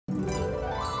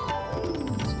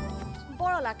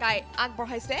Borola kai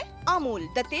agbarhaise Amul,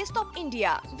 the taste of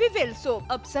India. Vivel soap,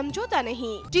 ab samjhota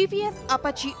nahi. TVS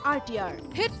Apache RTR.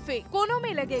 Hit fake. कोनो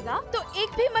में लगेगा तो एक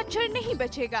भी मच्छर नहीं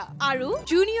बचेगा. Aru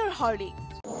Junior Horlicks.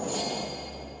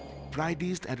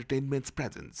 Fridays Entertainment's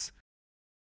presence.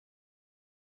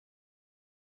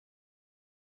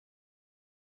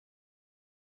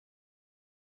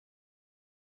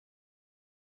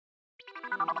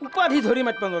 উপাধি ধৰি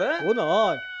মাতবা নৰে ও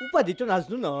নহয় উপাধিটো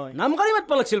নাজনো নহয় নামকাৰী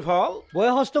মাতবা লাগছিল ফল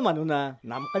বয়সস্থ মানুহ না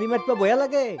নামকাৰী মাতবা বয়া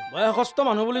লাগে বয়সস্থ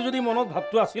মানুহ বুলি যদি মনত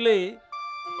ভাবটো আছিলে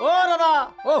ও দাদা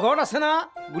ও ঘৰত আছে না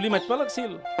বুলি মাতবা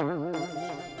লাগছিল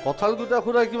কঁঠাল গুটা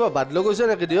খুৰা কিবা বাদল গৈছে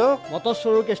নেকি দিয়ক মটৰ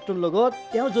চোৰৰ কেছটোৰ লগত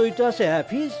তেওঁ জড়িত আছে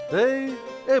হাফিজ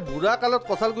এই বুঢ়া কালত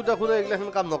কঁঠাল গুটা খুৰা এইগিলাখন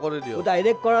কাম নকৰে দিয়ক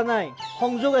ডাইৰেক্ট কৰা নাই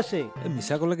সংযোগ আছে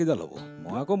মিছা ক'লে কি জাল হ'ব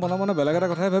মই আকৌ মনে মনে বেলেগ এটা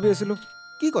কথাই ভাবি আছিলোঁ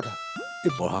কি কথা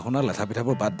এই পঢ়া শুনাৰ লেঠা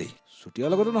পিঠাবোৰ বাদ দি চুতীয়াৰ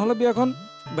লগতে নহ'লে বিয়াখন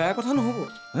বেয়া কথা নহ'ব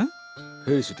হে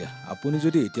হেৰি চুতীয়া আপুনি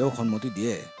যদি এতিয়াও সন্মতি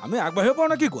দিয়ে আমি আগবাঢ়িব পাৰোঁ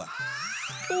নে কি কোৱা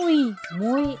তুই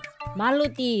মই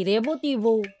মালতী ৰেৱতী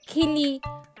বৌ খিলি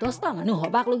 10টা মানুহ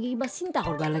হবাক লগি কিবা চিন্তা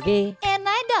কৰবা লাগে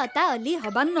নাই দাতা হলি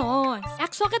হবান নহয়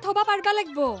 100কে থবা পাৰবা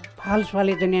লাগব ভাল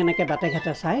ছোৱালীজনী এনেকে বাটে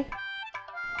ঘাটে চাই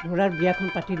ল'ৰাৰ বিয়াখন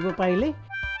পাতি দিব পাৰিলে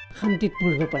শান্তিত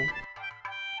পঢ়িব পাৰে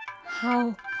হাও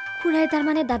খুৰাই তাৰ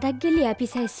মানে দাদাক গেলি আপি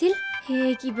চাইছিল হে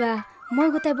কিবা মই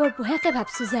গোটাই বৰ বহাকে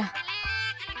ভাবছো যা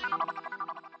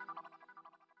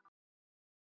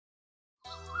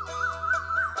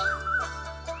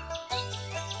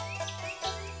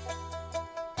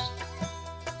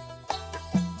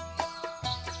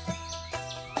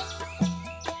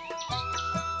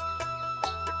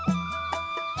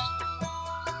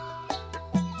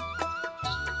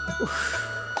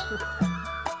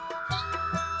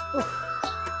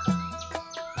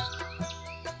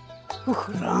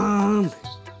ৰাম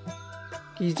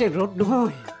কি যে ৰ'দ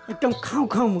নহয় একদম খাওঁ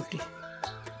খাওঁ মুক্তি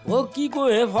ও কি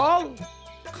কয় হে ফল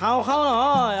খাওঁ খাওঁ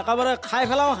নহয় একেবাৰে খাই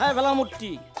পেলাওঁ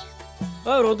মূৰ্তি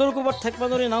ঐ ৰ'দৰ কোবত থাকিব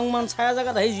নোৱাৰি নাওমান ছায়া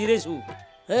জেগাত আহি জিৰাইছোঁ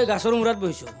এই গাছৰ মূৰত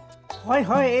বহিছোঁ হয়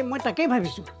হয় মই তাকেই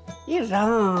ভাবিছোঁ এই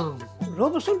ৰাম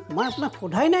ৰ'বচোন মই আপোনাক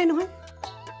সোধাই নাই নহয়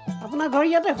আপোনাৰ ঘৰ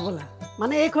ইয়াতে হ'বলা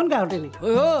মানে এইখন গাঁৱতে নেকি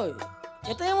হয়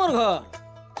এটাই মোৰ ঘৰ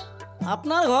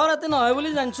আপোনাৰ ঘৰ এতে নহয় বুলি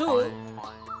জানিছোঁ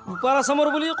উপাৰ আছামৰ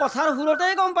বুলি কথাৰ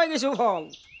সুৰতেই গম পাই গৈছোঁ ফল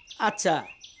আচ্ছা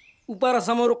উপাৰ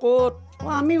আছামৰ ক'ত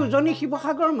আমি উজনি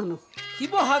শিৱসাগৰৰ মানুহ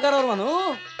শিৱসাগৰৰ মানুহ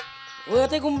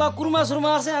ইয়াতে কোনোবা কুৰ্মা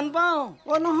চুৰমা আছে আন পাওঁ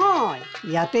নহয়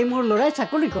ইয়াতে মোৰ ল'ৰাই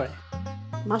চাকৰি কৰে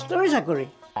মাষ্টৰী চাকৰি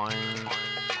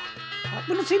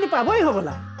আপুনি চিনি পাবই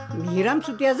হ'বলা মিহিৰাম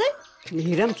চুতীয়া যে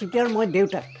মিহিৰাম চুতীয়াৰ মই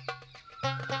দেউতাক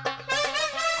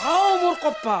মোৰ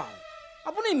কপ্পা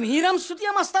আপুনি মিহিৰাম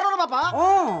চুতীয়া মাষ্টাৰৰ বাপা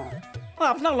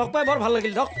আপোনাক লগ পাই বৰ ভাল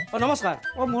লাগিল দিয়ক নমস্কাৰ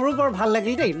মোৰো বৰ ভাল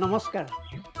লাগিল দেই নমস্কাৰ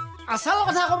আচল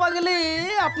কথা ক'ব গ'লে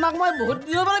আপোনাক মই বহুত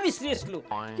দিনৰ পৰা বিচাৰি আছিলোঁ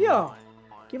কিয়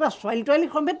কিবা ছোৱালী তোৱালী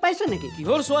সম্ভেদ পাইছে নেকি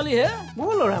কিহৰ ছোৱালী হে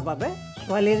মোৰ ল'ৰা বাবে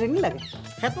ছোৱালী এজনী লাগে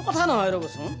সেইটো কথা নহয়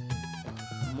ৰ'বচোন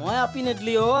মই আপি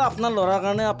নেদলিও আপোনাৰ ল'ৰাৰ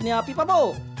কাৰণে আপুনি আপি পাব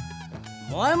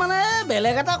মই মানে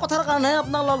বেলেগ এটা কথাৰ কাৰণেহে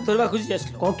আপোনাক লগ ধৰিব খুজি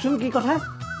আছিলোঁ কওকচোন কি কথা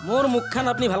মোৰ মুখখন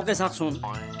আপুনি ভালকৈ চাওকচোন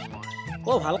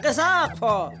ভালকৈ চাওক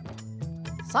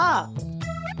চাওক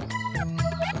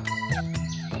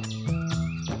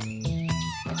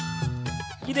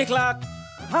কি দেখলাক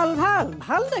ভাল ভাল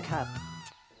ভাল দেখাত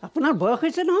আপোনাৰ বয়স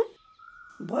হৈছে নহয়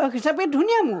বয়স হিচাপে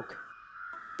ধুনীয়া মুখ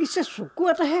পিছে চকু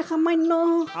এটাহে সামান্য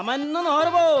নহয়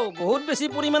ৰ'ব বহুত বেছি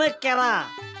পৰিমাণে কেৰা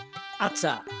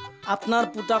আচ্ছা আপোনাৰ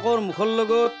পুতাকৰ মুখৰ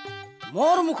লগত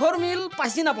মোৰ মুখৰ মিল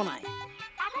পাইছি নাপনাই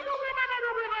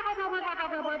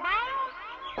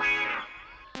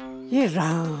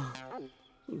ৰাম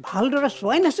ভালদৰে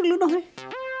চোৱাই নাছিলো নহয়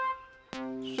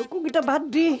চকুকেইটা বাদ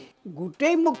দি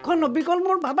গোটেই মুখখন অবিকল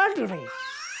মোৰ বাবাৰ দৰে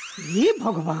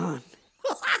ভগৱান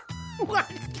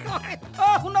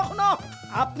শুনক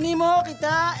আপুনি মোক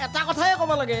এতিয়া এটা কথাই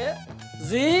ক'ব লাগে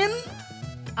যেন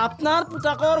আপোনাৰ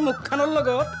পুতাকৰ মুখখনৰ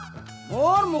লগত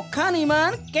মোৰ মুখখন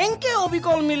ইমান কেনেকৈ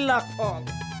অবিকল মিল লাভ ফল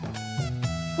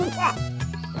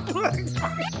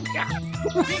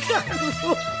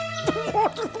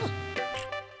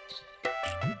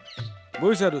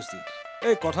বুজিছা দোস্তি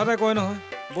এই কথাতে কয় নহয়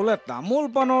বোলে তামোল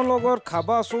পাণৰ লগত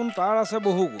খাবাচোন তাৰ আছে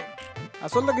বহু গুণ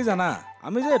আচলতে কি জানা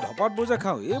আমি যে ধপাতবোৰ যে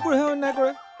খাওঁ এইবোৰহে অন্যায়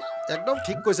কৰে একদম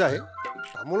ঠিক কৈছা হে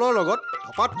তামোলৰ লগত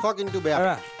ধপাত খোৱা কিন্তু বেয়া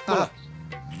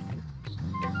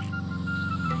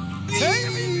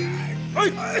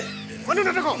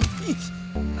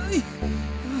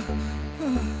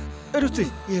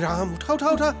ৰাম উঠা উঠা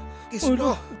উঠা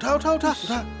উঠা উঠা উঠা উঠা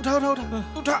উঠা উঠা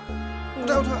উঠা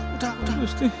উঠা উঠা উঠা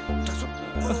উঠা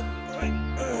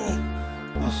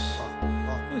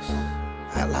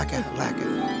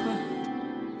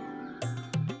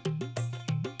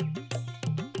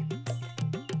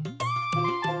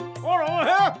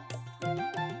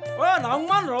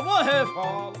অকণমান ৰ'বহে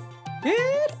ফল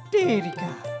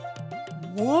তেৰিকা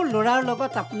মোৰ ল'ৰাৰ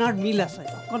লগত আপোনাৰ মিল আছে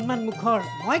অকণমান মুখৰ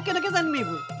মই কেনেকৈ জানিম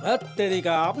এইবোৰ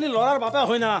তেৰিকা আপুনি ল'ৰাৰ বাপা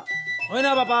হয়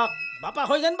না বাপাক বাপা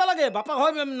হৈ জানিব লাগে বাপা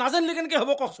হৈ নাজানিলে কেনেকৈ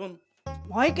হ'ব কওকচোন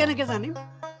মই কেনেকৈ জানিম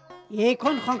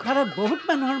এইখন সংসাৰত বহুত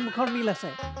মানুহৰ মুখৰ মিল আছে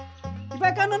কিবা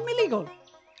কাৰণত মিলি গ'ল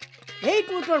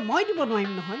এইটো উত্তৰ মই দিব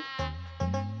নোৱাৰিম নহয়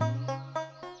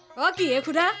কি হে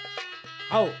খুৰা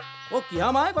আও কিয়া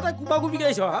মাই কথাই কুবা কুবি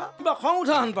গাইছ হা কিবা খং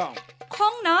উঠা হান পাওঁ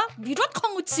খং না বিৰাট খং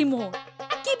উঠছি মোৰ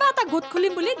কিবা এটা গোট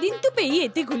খুলিম বুলি দিনটো পেহী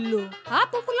এতি ঘূৰিলো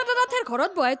পপুলাৰ দাদাৰ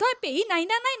ঘৰত বহাই থৈ পেহী নাই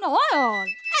নহয়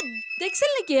দেখছিল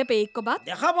নেকি পেহীক ক'বাত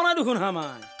দেখা বনাই দেখোন হা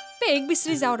মাই পেহীক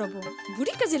বিচাৰি যাওঁ ৰ'ব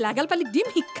বুঢ়ী কাজি লাগাল পালি দিম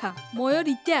শিক্ষা ময়ো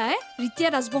ৰীতিয়া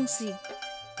ৰাজবংশী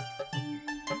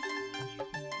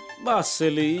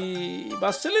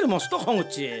বাছেলিৰ মস্ত খং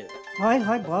উঠছে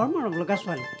হয় বৰ মৰম লগা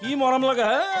ছোৱালী কি মৰম লগা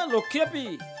হে লক্ষী আপি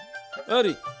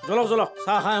অৰি জলক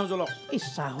চাহ খাই আহোঁ জলক এই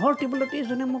চাহৰ টেবুলতে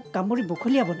এজনে মোক কামুৰি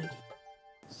বখলিয়াব নেকি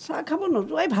চাহ খাব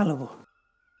নোযোৱাই ভাল হ'ব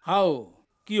হাও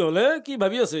কি হ'লে কি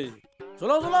ভাবি আছে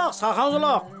জলক চাহ খাওঁ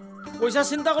জলক পইচা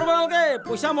চিন্তা কৰিব নালাগে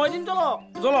পইচা মই দিম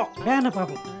জলক বেয়া নাপাব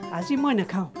আজি মই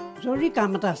নাখাওঁ জৰুৰী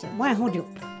কাম এটা আছে মই আহোঁ দিয়ক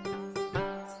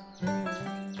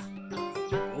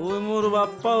ঐ মোৰ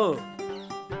বাপ্পা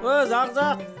ঐ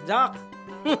যাক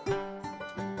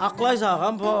আকলাই চাহ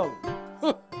খাম ফল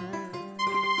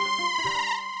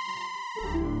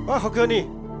সকিয়নি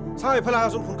চাহ এইফালে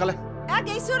আহাচোন সোনকালে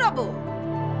গৈছো ৰ'ব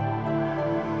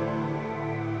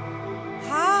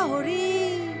হৰি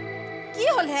কি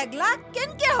হ'ল হেগলা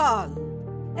কেনকে হ'ল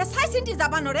চাই চিন্তি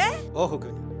যাবা নৰে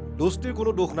সকিয়নি দোষটিৰ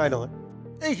কোনো দোষ নাই নহয়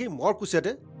এই সি মৰ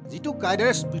কুচিয়াতে যিটো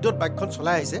কাইদাৰে স্পীডত বাইকখন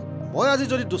চলাই আহিছে মই আজি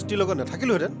যদি দোষটিৰ লগত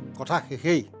নাথাকিলোহেঁতেন কথা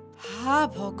শেষেই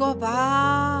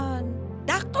ভগৱান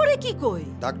ডাক্তৰে কি কয়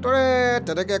ডাক্তৰে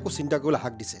তেনেকৈ একো চিন্তা কৰিবলৈ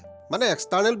হাক দিছে মানে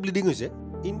এক্সটাৰ্নেল ব্লিডিং হৈছে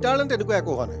ইণ্টাৰনেল তেনেকুৱা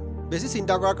একো হোৱা নাই বেছি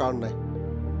চিন্তা কৰাৰ কাৰণ নাই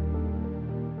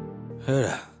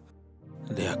হেৰা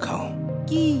দিয়া খাওঁ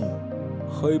কি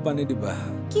হৈ পানী দিবা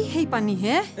কি সেই পানী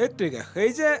হে একটিকা সেই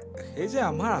যে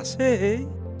আমাৰ আছে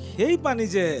সেই পানী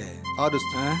যে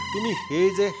তুমি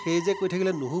সেই যে কৈ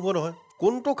থাকিলে নুহুব নহয়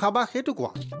কোনটো খাবা সেইটো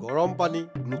কোৱা গৰম পানী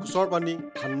গ্লুক'জৰ পানী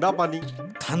ঠাণ্ডা পানী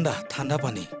ঠাণ্ডা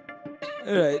পানী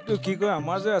এইটো কি কয়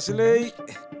আমাৰ যে আছিলে এই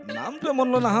নামটোৱে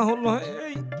মনলৈ নহা হ'ল নহয়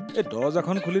এই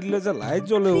দৰ্জাখন খুলি দিলে যে লাইট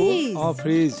জ্বলে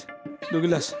ফ্ৰিজ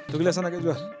দুগিলাচ এনেকে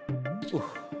যোৱা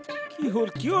কি হ'ল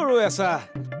কিয় ৰৈ আছা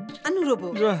আনো ৰ'ব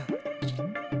যোৱা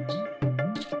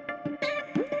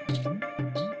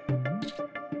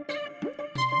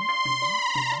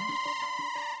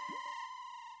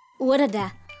দাদা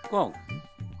কওক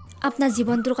আপোনাৰ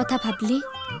জীৱনটোৰ কথা ভাবলি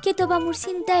কেতিয়াবা মোৰ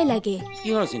চিন্তাই লাগে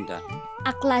কিহৰ চিন্তা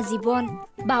আকলা জীৱন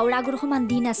বাউৰাগুৰ সমান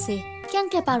দিন আছে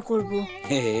কেনেকে পাৰ কৰব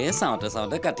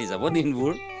চাওঁতে কাটি যাব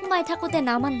দিনবোৰ সোমাই থাকোতে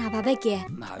নামান নাভাবে কিয়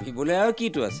ভাবিবলৈ আৰু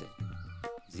কিটো আছে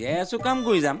জীয়াই আছো কাম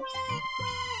কৰি যাম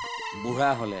বুঢ়া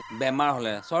হ'লে বেমাৰ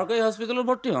হ'লে চৰকাৰী হস্পিটেলত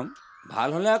ভৰ্তি হ'ম ভাল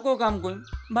হ'লে আকৌ কাম কৰিম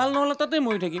ভাল নহ'লে তাতে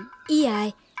মৰি থাকিম আই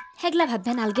হেগলা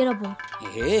ভাববে নালগে ৰ'ব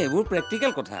এইবোৰ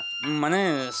প্ৰেক্টিকেল কথা মানে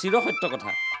চিৰসত্য কথা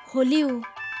হলিও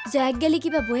জয়াক গেলি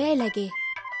কিবা বয়াই লাগে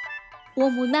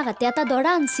মোৰ মাকাতে এটা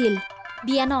দৰা আনছিল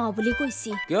বিয়া নহয় বুলি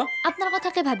কৈছি কিয় আপোনাৰ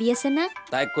কথাকে ভাবি আছে না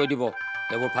তাইক কৈ দিব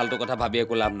এইবোৰ ফাল্টু কথা ভাবি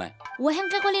একো লাভ নাই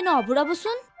হেংকে কলি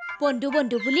নহবুৰাবচোন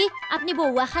বন্ধু বুলি আপুনি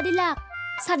বহু আশা দিলাক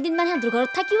 7 দিন মান হেঁতৰ ঘৰত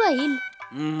থাকিও আহিল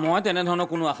মই তেনেধৰণৰ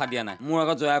কোনো আশা দিয়া নাই মোৰ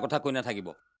আগত জয়াৰ কথা কৈ নাথাকিব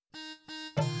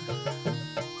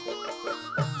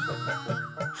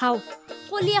হাও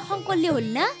কলি এখন কলি হ'ল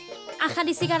না আশা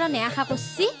দিছি কাৰণে আশা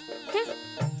কৰছি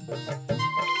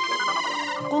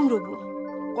কওঁ ৰ'ব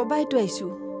কবাইতো আহিছো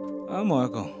মই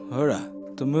কওঁ হৰা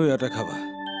তুমিও ইয়াতে খাবা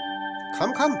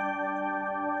খাম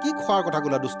কি খোৱাৰ কথা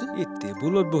ক'লা দোস্তি এই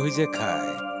টেবুলত বহি যে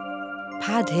খায়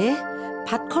ভাত হে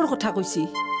ভাত খোৱাৰ কথা কৈছি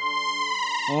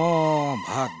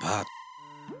ভাত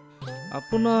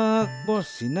আপোনাক বৰ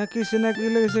চিনাকি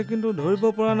লাগিছে কিন্তু ধৰিব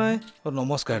পৰা নাই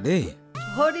নমস্কাৰ দেই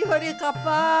হৰি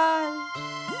কপাল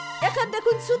এখন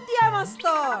দেখোন চুতীয়া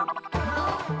মাষ্টৰ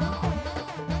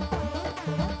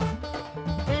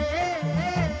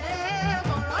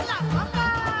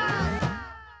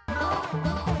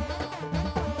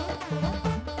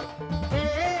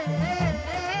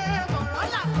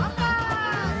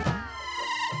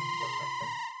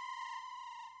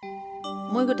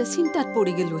মই গোটেই চিন্তাত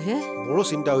পৰি গেলো হে মোৰো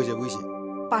চিন্তা হৈছে বুজিছে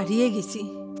পাৰিয়ে গেছি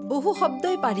বহু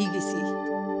শব্দই পাৰি গেছি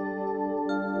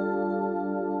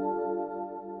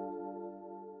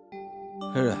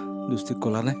হেৰা দোস্তি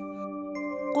কলা নাই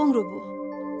কওঁ ৰ'ব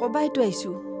কবাইতো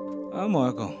আহিছো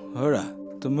মই কওঁ হৰা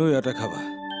তুমিও ইয়াতে খাবা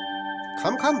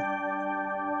খাম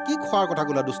কি খোৱাৰ কথা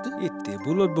ক'লা দোস্তি এই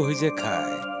টেবুলত বহি যে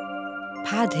খায়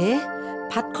ভাত হে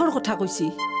ভাত খোৱাৰ কথা কৈছি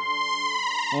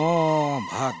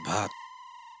ভাত ভাত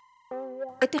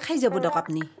এতিয়া খাই যাব দিয়ক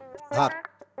আপুনি ভাত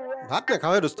ভাত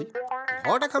নাখাওঁহে দোস্তি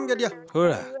ঘৰতে খামগে দিয়া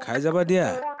খুৰা খাই যাবা দিয়া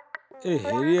এই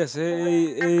হেৰি আছে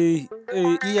এই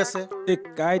কি আছে এই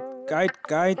কাইট কাইট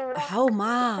কাইট হাও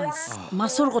মাছ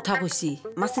মাছৰ কথা কৈছি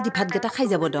মাছেদি ভাতকেইটা খাই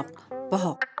যাব দিয়ক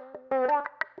বহক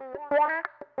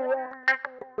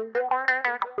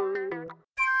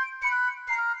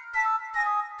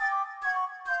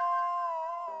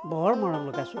বৰ মৰম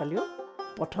লগা ছোৱালীও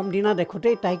প্ৰথম দিনা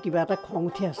দেখোঁতেই তাই কিবা এটা খং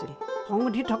উঠি আছিল খং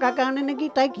উঠি থকাৰ কাৰণে নেকি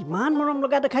তাইক ইমান মৰম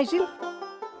লগা দেখাইছিল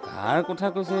কাৰ কথা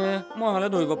কৈছে মই হ'লে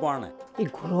ধৰিব পৰা নাই এই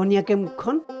ঘূৰণীয়াকৈ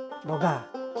মুখখন বগা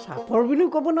চাপৰ বুলিও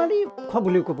ক'ব নোৱাৰি ওখ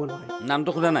বুলিও ক'ব নোৱাৰি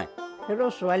নামটো সোধা নাই সেইটো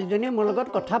ছোৱালীজনীয়ে মোৰ লগত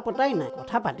কথা পতাই নাই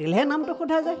কথা পাতিলেহে নামটো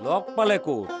সোধা যায় লগ পালে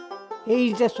ক'ত এই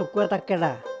যে চকু এটা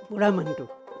কেৰা বুঢ়া মানুহটো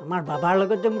আমাৰ বাবাৰ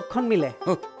লগত যে মুখখন মিলে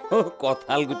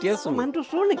কঁঠাল গুটিয়ে চোন মানুহটো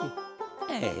চোৰ নেকি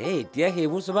এতিয়া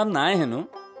সেইবোৰ স্বভাৱ নাই হেনো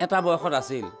এটা বয়সত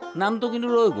আছিল নামটো কিন্তু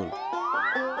ৰৈ গ'ল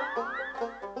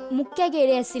মোক কিয়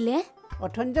গেৰে আছিলে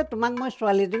অথনি যে তোমাক মই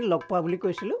ছোৱালীজনী লগ পোৱা বুলি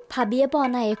কৈছিলোঁ ভাবিয়ে পোৱা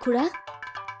নাই খুৰা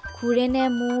খুৰেনে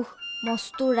মুখ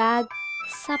মস্তু ৰাগ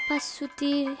চাপা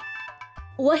চুটিৰ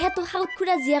সেইটো সাউত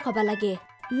খুৰা জীয়াক হ'ব লাগে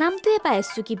নামটোৱে পাই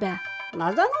আছো কিবা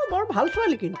নাজানো বৰ ভাল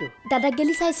ছোৱালী কিন্তু দাদাক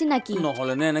গেলি চাইছি নাকি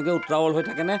নহ'লে নে এনেকে উত্ৰাৱল হৈ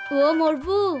থাকেনে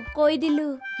মৰবু কৈ দিলো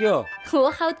কিয়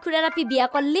সাউত খুৰাৰ আপি বিয়া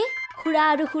কৰলি খুৰা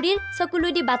আৰু খুৰীৰ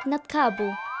চকুলৈ দি বাট নাত খাব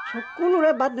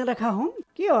চকুলোৰে বাট নেদেখা হ'ম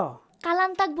কিয়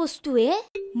কালান্তাক বস্তুৱে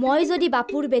মই যদি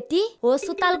বাপুৰ বেটি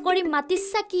চোতাল কৰি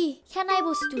মাতিছা কি সেনাই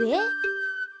বস্তুৱে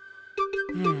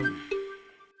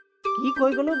কি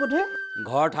কৈ গ'লো বোধে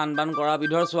ঘৰ ঠান বান কৰা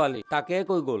বিধৰ ছোৱালী তাকে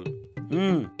কৈ গ'ল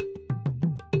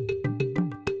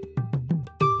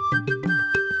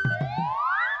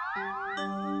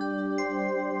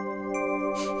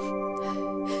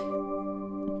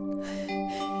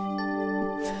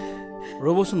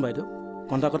ৰ'বচোন বাইদেউ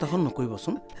কন্দা কথাখন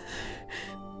নকৰিবচোন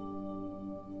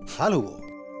ভাল হ'ব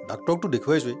ডাক্তৰকতো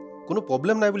দেখুৱাইছোৱেই কোনো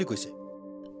প্ৰব্লেম নাই বুলি কৈছে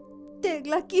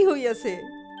তেগলা কি হৈ আছে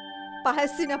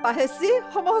পাহেছি না পাহেছি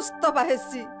সমস্ত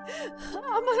পাহেছি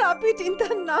আমাৰ আপি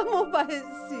তিনিটাৰ নামো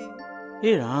পাহেছি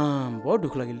এই ৰাম বৰ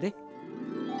দুখ লাগিল দেই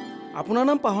আপোনাৰ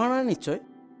নাম পাহৰা নাই নিশ্চয়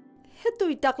সেইটো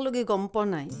ইটাকলৈকে গম পোৱা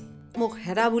নাই মোক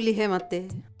হেৰা বুলিহে মাতে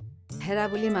হেৰা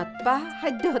বুলি মাতবা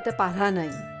সাধ্যহতে পাহৰা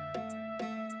নাই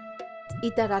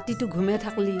ইটা ৰাতিটো ঘুমে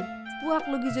থাকলি পুৱাক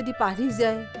লগি যদি পাহৰি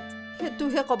যায়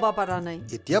সেইটোহে ক'ব পৰা নাই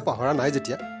এতিয়া পাহৰা নাই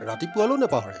যেতিয়া ৰাতিপুৱালৈও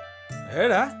নেপাহৰে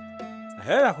হেৰা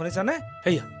হেৰা শুনিছানে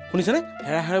সেয়া শুনিছেনে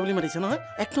হেৰা হেৰা বুলি মাতিছে নহয়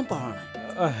একদম পাহৰা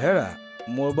নাই হেৰা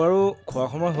মোৰ বাৰু খোৱা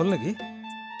সময় হ'ল নেকি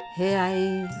হে আই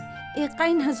এই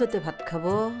কাইন সাজতে ভাত খাব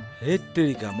সেই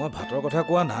তেৰিকা মই ভাতৰ কথা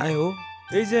কোৱা নাই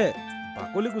এই যে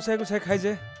বাকলি গুচাই গুচাই খাই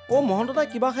যে মহন্ত দাই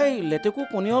কিবা সেই লেটেকু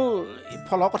পনিয়ল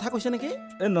ফলৰ কথা কৈছে নেকি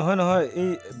নহয় নহয় এই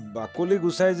বাকলি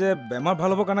গুচাই যে বেমাৰ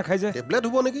ভাল হ'বৰ কাৰণে খাই যে টেবলেট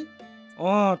হ'ব নেকি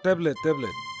টেবলেট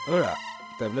টেবলেট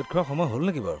টেবলেট খোৱাৰ সময় হ'ল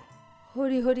নেকি বাৰু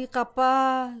হৰি হৰি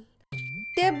কাপাল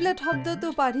টেবলেট শব্দটো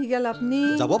পাঢ়ি গেল আপুনি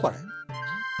যাব পাৰে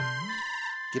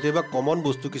কেতিয়াবা কমন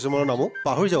বস্তু কিছুমানৰ নামো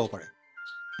পাহৰি যাব পাৰে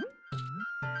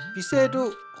পিছে এইটো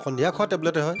সন্ধিয়া খোৱা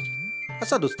টেবলেটে হয়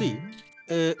আচ্ছা দোস্তি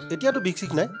এতিয়াতো বিষ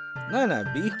চিষ নাই নাই নাই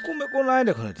বিষ কোম একো নাই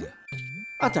দেখোন এতিয়া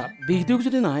আচ্ছা বিষ দিওক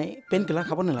যদি নাই পেইন কিলাৰ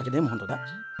খাব নালাগে দেই মহন্ত দা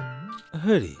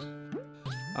হেৰি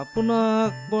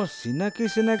আপোনাক বৰ চিনাকি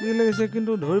চিনাকি লাগিছে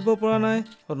কিন্তু ধৰিব পৰা নাই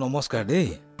নমস্কাৰ দেই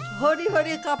হৰি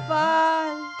হৰি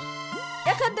কাপাল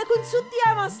এখন দেখোন চুতীয়া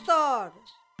মাষ্টৰ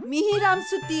মিহিৰাম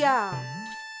চুতীয়া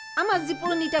আমাৰ যি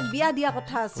প্ৰণীতাক বিয়া দিয়া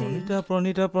কথা আছিল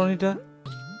প্ৰণীতা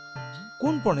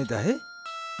কোন প্ৰণীতা হে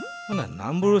মানে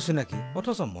নামবোৰো চিনাকি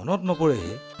অথচ মনত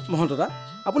নপৰেহে মহন্ত দা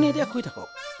আপুনি এতিয়া শুই থাকক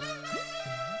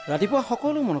ৰাতিপুৱা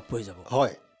সকলো মনত পৰি যাব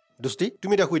হয় দোস্তি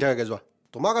তুমি এতিয়া শুই থাকাকে যোৱা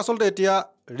তোমাক আচলতে এতিয়া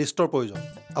ৰিষ্টৰ প্ৰয়োজন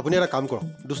আপুনি এটা কাম কৰক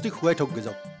দোস্তিক শুৱাই থকগে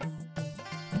যাওক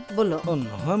বলক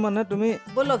নহয় মানে তুমি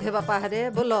বলক হে বাপা হাৰে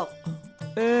বলক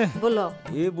বলক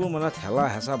এইবোৰ মানে ঠেলা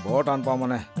হেঁচা বৰ টান পাওঁ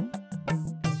মানে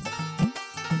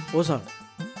ছাৰ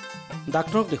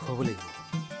ডাক্তৰক দেখুৱাব লাগিব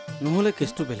নহ'লে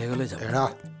কেছটো বেলেগলৈ যাব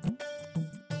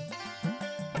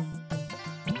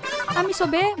আমি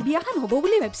চবে বিয়াখন হ'ব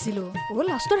বুলি ভাবিছিলো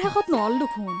লাষ্টৰ শেষত নহ'ল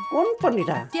দেখোন কোন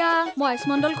পণ্ডিতা এতিয়া মহেশ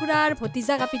মণ্ডল খুৰাৰ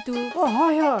ভতিজা কাপিটো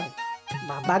হয়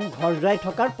বাবাক ঘৰ যাই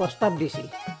থকাৰ প্ৰস্তাৱ দিছিল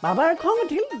বাবাৰ খং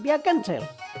উঠিল বিয়া কেঞ্চেল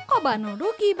কবা নৰো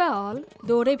কিবা হ'ল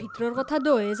দৌৰে ভিতৰৰ কথা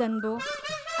দৌৰে জানিব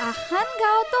আখান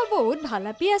গাঁৱতো বহুত ভাল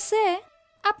আপি আছে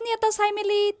আপুনি এটা চাই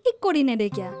মেলি ঠিক কৰি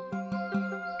নেদেকিয়া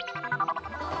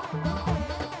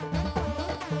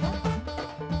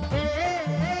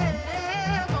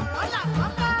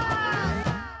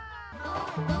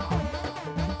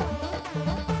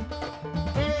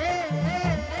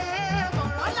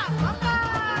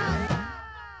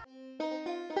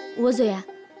জয়া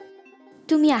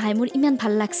তুমি আহাই মোৰ ইমান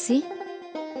ভাল লাগছি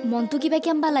মনটো কিবা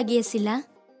কেম্বা লাগি আছিলা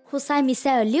হুচাই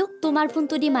মিছাই হলিও তোমাৰ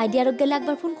ফোনটো দি মাই দিয়াৰক গেলে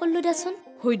একবাৰ ফোন কৰলো দেচোন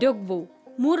হৈ দিয়ক বৌ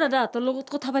মোৰ দাদাহঁতৰ লগত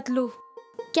কথা পাতিলো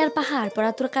কেৰ পাহাৰ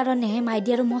পৰা তোৰ কাৰণে মাই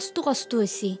দিয়াৰো মস্ত কষ্ট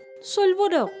হৈছে চলব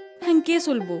দিয়ক হেংকে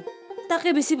চলব তাকে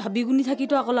বেছি ভাবি গুনি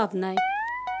থাকিতো আকৌ লাভ নাই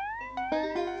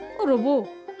ৰ'ব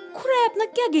খুৰাই আপোনাক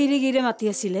কিয় গেইৰে গেইৰে মাতি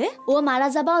আছিলে মাৰা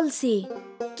যাবা অলছি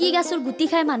কি গাছৰ গুটি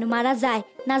খাই মানুহ মাৰা যায়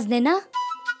নাজনে না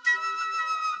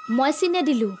মই চিনে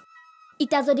দিলো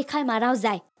ইটা যদি খাই মাৰাও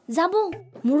যায় যাব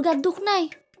মোৰ গাত দুখ নাই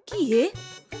কি হে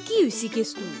কি হৈছে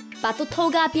কেছটো পাতো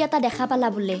থৌগা আপি এটা দেখা পালা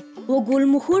বোলে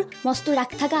গোলমুখুৰ মস্ত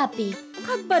ৰাখ থাকা আপি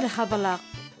কাকবা দেখা পালা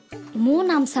মোৰ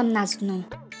নাম চাম নাজনো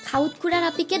খাউত খুৰাৰ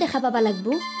আপিকে দেখা পাবা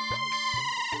লাগবো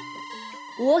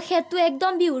সেইটো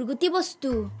একদম বিহুৰ গুটি বস্তু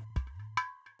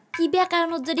কিবা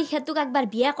কাৰণত যদি সেতুক একবাৰ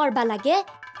বিয়া কৰবা লাগে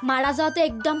মাৰা যাওঁতে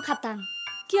একদম খাটাং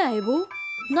কি আহিব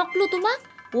নকলো তোমাক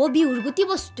বিহুৰ গুটি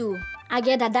বস্তু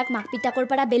আগে দাদাক মাক পিতাকৰ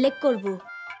পৰা বেলেগ কৰব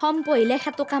হম পহিলে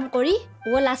সেতু কাম কৰি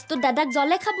লাষ্টত দাদাক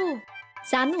জলে খাব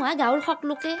জানো গাঁৱৰ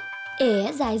সকলোকে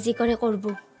যাই যি কৰে কৰব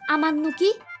আমাৰনো কি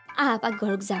আহা পাক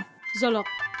ঘৰক যাওঁ জলক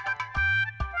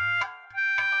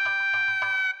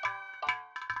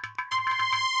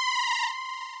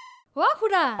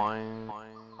খুৰা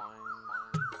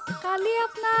কালি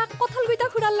আপোনাক কঁঠাল গুইটা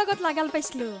খুৰাৰ লগত লাগাল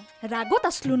পাইছিলো ৰাগত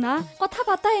আছলো না কথা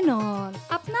পাতাই নহল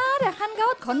আপোনাৰ এখন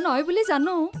গাঁৱত ঘৰ নহয় বুলি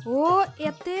জানো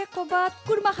ইয়াতে ক'বাত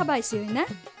কুৰমা খাবা আহিছে হয় না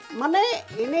মানে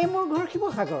এনেই মোৰ ঘৰ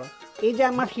শিৱসাগৰ এই যে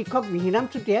আমাৰ শিক্ষক মিহিৰাম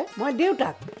চুতীয়া মই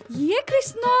দেউতাক ইয়ে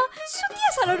কৃষ্ণ চুতীয়া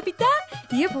ছাৰৰ পিতা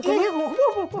ইয়ে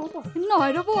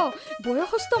নহয় ৰ'ব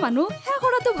বয়সস্থ মানুহ সেয়া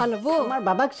কৰাটো ভাল হ'ব আমাৰ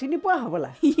বাবাক চিনি পোৱা হ'বলা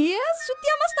ইয়ে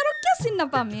চুতীয়া মাষ্টাৰক কিয় চিনি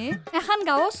নাপামে এখন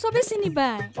গাঁৱত চবে চিনি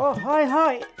পায় হয়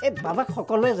হয় এই বাবাক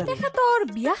সকলোৱে জানে তেখেতৰ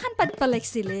বিয়াখন পাতিব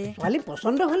লাগিছিলে ছোৱালী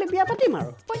পচন্দ হ'লে বিয়া পাতিম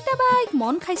আৰু পইতাবাইক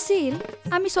মন খাইছিল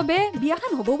আমি চবে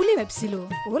বিয়াখন হ'ব বুলি ভাবিছিলো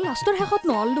লাষ্টৰ শেষত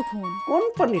নহল দেখোন কোন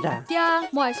পণ্ডিতা এতিয়া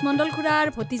মহেশ মণ্ডল খুৰাৰ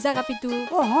ভতিজা কাপিটো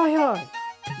হয় হয়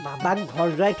বাবাক ঘৰ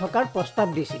যাই থকাৰ প্ৰস্তাৱ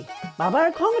দিছিল বাবাৰ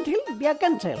খং উঠিল বিয়া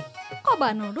কেঞ্চেল কবা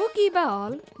নৰো কিবা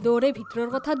হ'ল দৌৰে ভিতৰৰ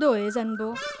কথা দৌৰে জানব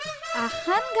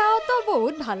আখান গাঁৱতো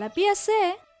বহুত ভাল আপি আছে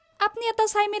আপুনি এটা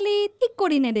চাই মেলি ঠিক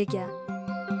কৰি নেদে কিয়া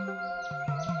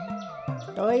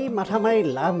তই মাথা মাৰি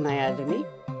লাভ নাই এজনী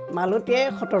মালতীয়ে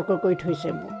সতৰ্ক কৰি থৈছে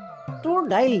মোক তোৰ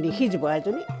দাইল নিসিজিব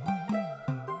এজনী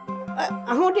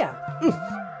আহোঁ দিয়া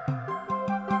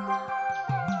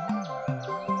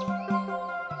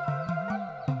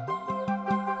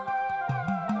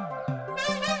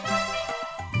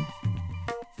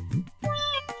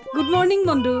গুড মৰ্নিং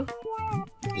বন্ধু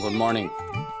গুড মৰ্নিং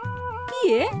কি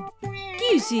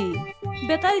হৈছে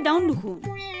বেটাৰী ডাউন দেখোন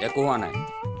একো হোৱা নাই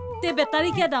তে বেটাৰী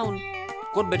কিয় ডাউন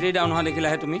ক'ত বেটাৰী ডাউন হোৱা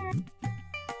দেখিলাহে তুমি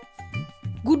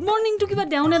গুড মৰ্নিংটো কিবা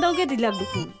দেও নেদাওকে দিলাক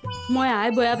দেখোন মই আই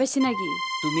বেয়া পাইছি নাকি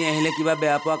তুমি আহিলে কিবা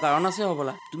বেয়া পোৱা কাৰণ আছে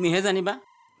হ'বলা তুমিহে জানিবা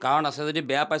কাৰণ আছে যদি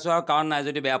বেয়া পাইছো আৰু কাৰণ নাই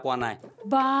যদি বেয়া পোৱা নাই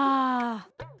বা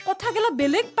কথা গেলা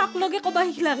বেলেগ পাক লগে কবা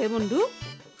শিকলাকে বন্ধু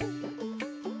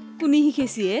কোনে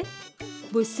শিকাইছে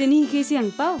বৈছে নি শিকাইছে আং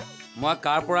পাও মই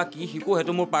কাৰ পৰা কি শিকো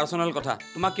সেইটো মোৰ পাৰ্চনেল কথা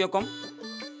তোমাক কিয় ক'ম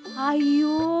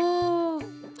আইও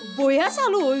বয়া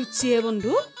চালো হৈ উঠছে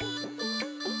বন্ধু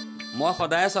মই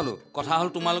সদায় চালো কথা হ'ল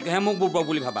তোমালোকেহে মোক বুৰ্বক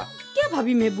বুলি ভাবা কিয়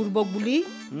ভাবিমে বুৰ্বক বুলি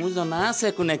মোৰ জনা আছে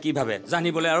কোনে কি ভাবে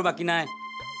জানিবলৈ আৰু বাকী নাই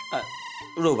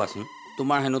ৰ'বাচোন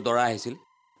তোমাৰ হেনো দৰা আহিছিল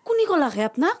কোনে ক'লাকে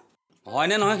আপোনাক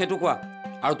হয়নে নহয় সেইটো কোৱা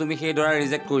আৰু তুমি সেই দৰা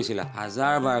ৰিজেক্ট কৰিছিলা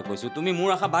 1000 বাৰ কৈছো তুমি মোৰ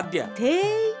আশা বাদ দিয়া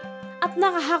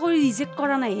আপোনাক আশা কৰি ৰিজেক্ট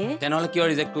কৰা নাই হে তেনেহ'লে কিয়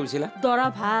ৰিজেক্ট কৰিছিলা দৰা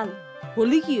ভাল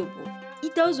হলি কি হ'ব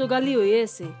ইটাও যোগালি হৈয়ে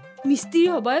আছে মিস্ত্ৰী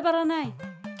হবাই পাৰা নাই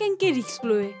কেংকে ৰিক্স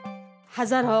লৈ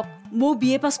 1000 হওক মই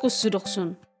বিয়ে পাছ কৰিছো দকচোন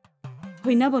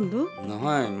হয় না বন্ধু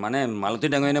নহয় মানে মালতী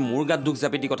ডাঙৰীয়ানে মোৰ গাত দুখ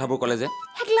জাপি দি কথাবোৰ ক'লে যে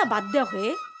হেকলা বাদ দিয়ক হে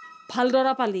ভাল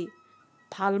দৰা পালি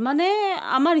ভাল মানে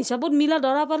আমাৰ হিচাপত মিলা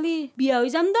দৰা পালি বিয়া হৈ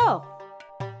যাম দক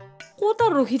ক'ত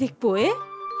আৰু ৰখি থাকিব হে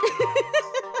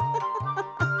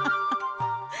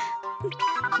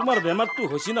তোমাৰ বেমাৰটো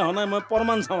হৈছি না নাই মই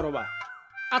প্ৰমাণ চাওঁ ৰবা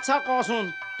আচ্ছা কচোন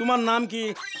তোমাৰ নাম কি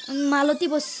মালতী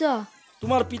বস্য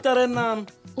তোমাৰ পিতাৰে নাম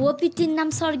পিতিৰ নাম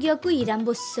স্বৰ্গীয় কুহিৰাম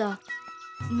বস্য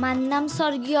মান নাম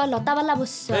স্বৰ্গীয় লতাবালা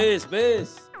বস্য বেছ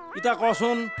ইটা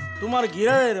কচোন তোমাৰ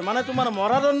গিৰাৰ মানে তোমাৰ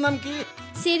মৰাৰৰ নাম কি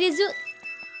চিৰিজু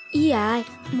ইয়াই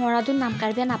মৰাটোৰ নাম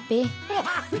কাৰবে নাপে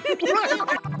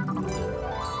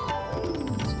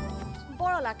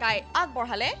Borola काय आग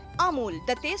बढ़ाले Amul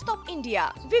the test of India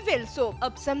Vivel soap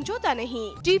अब समझौता नहीं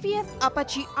TVS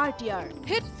अपाची RTR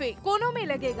हिट फिक कोनों में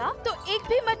लगेगा तो एक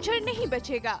भी मच्छर नहीं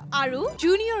बचेगा आरू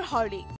जूनियर हॉर्लिक्स